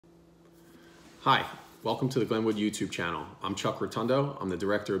Hi, welcome to the Glenwood YouTube channel. I'm Chuck Rotundo. I'm the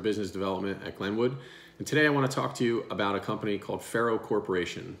Director of Business Development at Glenwood. And today I want to talk to you about a company called FERO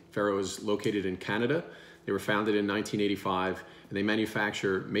Corporation. FERO is located in Canada. They were founded in 1985 and they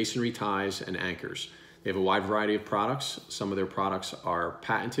manufacture masonry ties and anchors. They have a wide variety of products. Some of their products are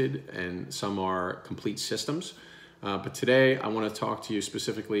patented and some are complete systems. But today I want to talk to you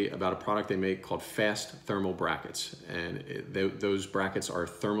specifically about a product they make called fast thermal brackets. And those brackets are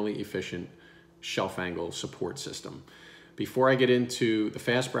thermally efficient shelf angle support system. Before I get into the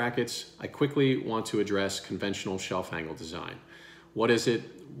fast brackets, I quickly want to address conventional shelf angle design. What is it?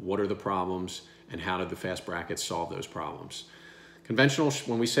 What are the problems? And how did the fast brackets solve those problems?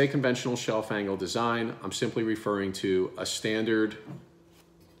 When we say conventional shelf angle design, I'm simply referring to a standard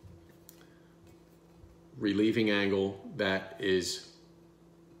relieving angle that is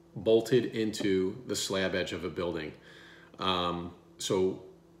bolted into the slab edge of a building. So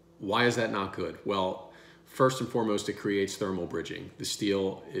why is that not good? Well, first and foremost, it creates thermal bridging. The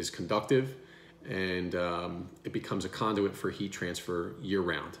steel is conductive and it becomes a conduit for heat transfer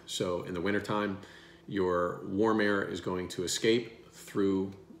year-round. So in the wintertime, your warm air is going to escape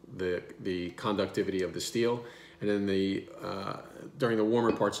through the conductivity of the steel. And then during the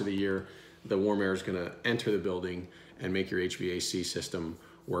warmer parts of the year, the warm air is going to enter the building and make your HVAC system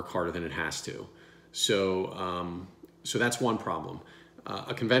work harder than it has to. So that's one problem.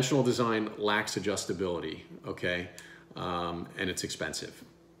 A conventional design lacks adjustability, okay, and it's expensive.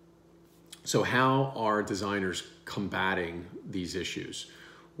 So how are designers combating these issues?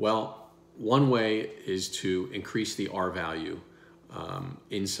 Well, one way is to increase the R value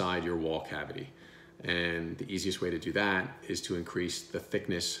inside your wall cavity. And the easiest way to do that is to increase the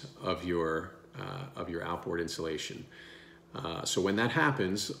thickness of your outboard insulation. So when that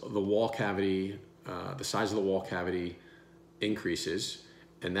happens, the wall cavity, the size of the wall cavity increases,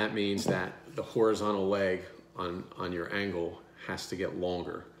 and that means that the horizontal leg on your angle has to get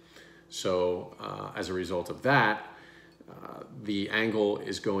longer. So as a result of that, the angle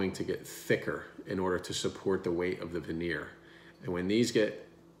is going to get thicker in order to support the weight of the veneer. And when these get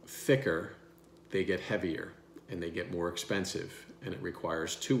thicker, they get heavier and they get more expensive, and it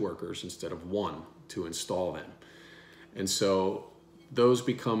requires 2 workers instead of 1 to install them. And so those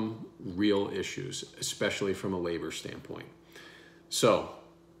become real issues, especially from a labor standpoint. So,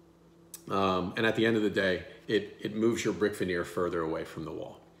 and at the end of the day, it moves your brick veneer further away from the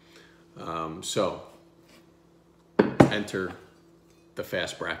wall. So enter the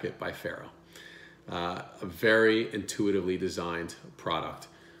Fast Bracket by FERO. A very intuitively designed product.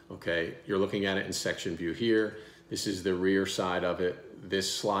 Okay, you're looking at it in section view here. This is the rear side of it. This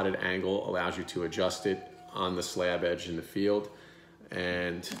slotted angle allows you to adjust it on the slab edge in the field.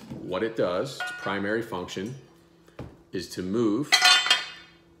 And what it does, its primary function, is to move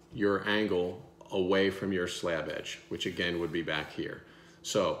your angle away from your slab edge, which again would be back here.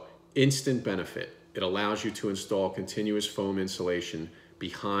 So instant benefit. It allows you to install continuous foam insulation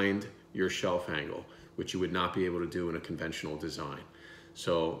behind your shelf angle, which you would not be able to do in a conventional design.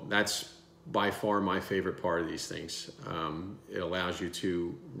 So that's by far my favorite part of these things. It allows you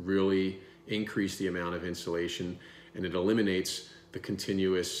to really increase the amount of insulation, and it eliminates the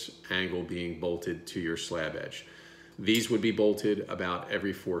continuous angle being bolted to your slab edge. These would be bolted about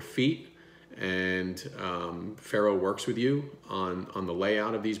every 4 feet, and FERO works with you on the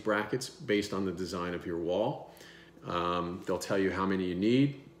layout of these brackets based on the design of your wall. They'll tell you how many you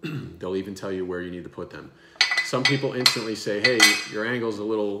need. They'll even tell you where you need to put them. Some people instantly say, hey, your angle's a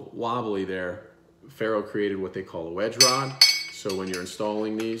little wobbly there. FERO created what they call a wedge rod. So when you're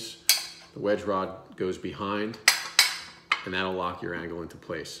installing these, the wedge rod goes behind and that'll lock your angle into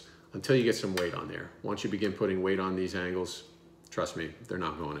place until you get some weight on there. Once you begin putting weight on these angles, trust me, they're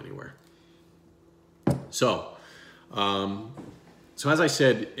not going anywhere. So, as I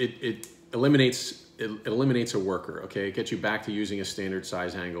said, it eliminates a worker, okay? It gets you back to using a standard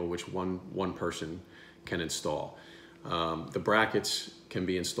size angle, which one person can install. The brackets can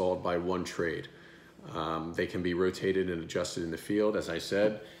be installed by one trade. They can be rotated and adjusted in the field, as I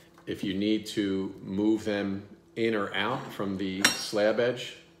said. If you need to move them in or out from the slab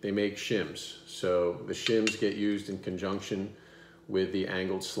edge, they make shims. So the shims get used in conjunction with the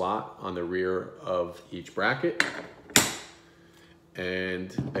angled slot on the rear of each bracket. And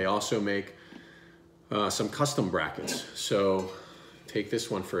they also make some custom brackets. So take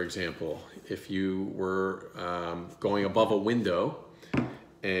this one, for example. If you were going above a window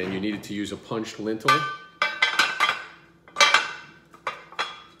and you needed to use a punched lintel,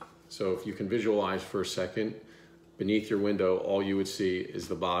 so if you can visualize for a second, beneath your window, all you would see is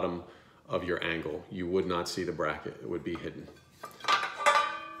the bottom of your angle. You would not see the bracket, it would be hidden.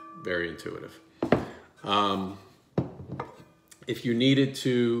 Very intuitive. If you needed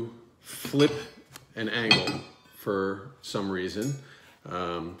to flip an angle for some reason,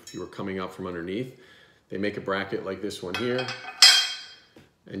 if you were coming up from underneath, they make a bracket like this one here,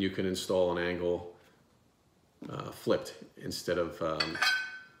 and you can install an angle flipped instead of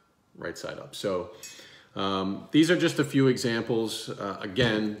right side up. So these are just a few examples.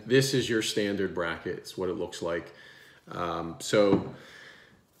 Again, this is your standard bracket. It's what it looks like. So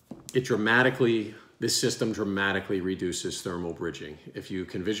this system dramatically reduces thermal bridging. If you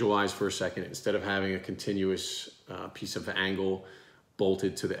can visualize for a second, instead of having a continuous piece of angle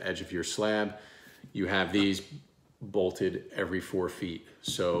bolted to the edge of your slab, you have these bolted every 4 feet.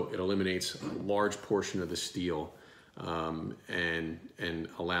 So it eliminates a large portion of the steel and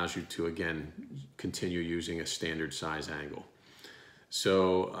allows you to, again, continue using a standard size angle.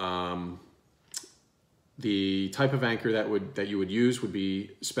 So the type of anchor that you would use would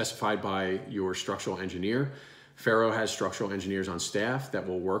be specified by your structural engineer. FERO has structural engineers on staff that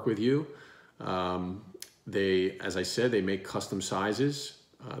will work with you. As I said, they make custom sizes.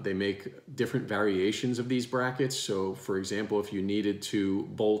 They make different variations of these brackets. So for example, if you needed to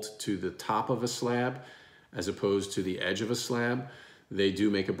bolt to the top of a slab as opposed to the edge of a slab, they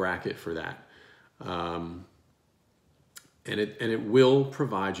do make a bracket for that. And it will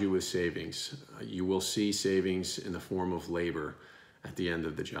provide you with savings. You will see savings in the form of labor at the end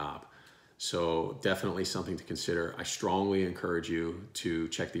of the job. So definitely something to consider. I strongly encourage you to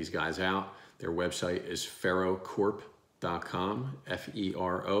check these guys out. Their website is ferocorp.com,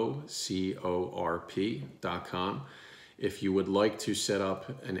 FEROCORP.com. If you would like to set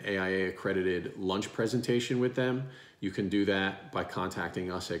up an AIA accredited lunch presentation with them, you can do that by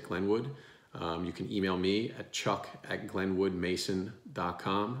contacting us at Glenwood. You can email me at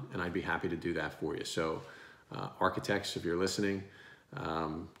chuck@glenwoodmason.com, and I'd be happy to do that for you. So architects, if you're listening,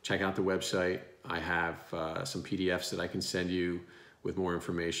 check out the website. I have some PDFs that I can send you with more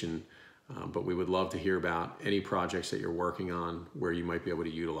information, but we would love to hear about any projects that you're working on where you might be able to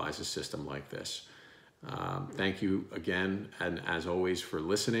utilize a system like this. Thank you again, and as always, for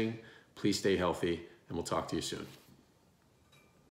listening. Please stay healthy, and we'll talk to you soon.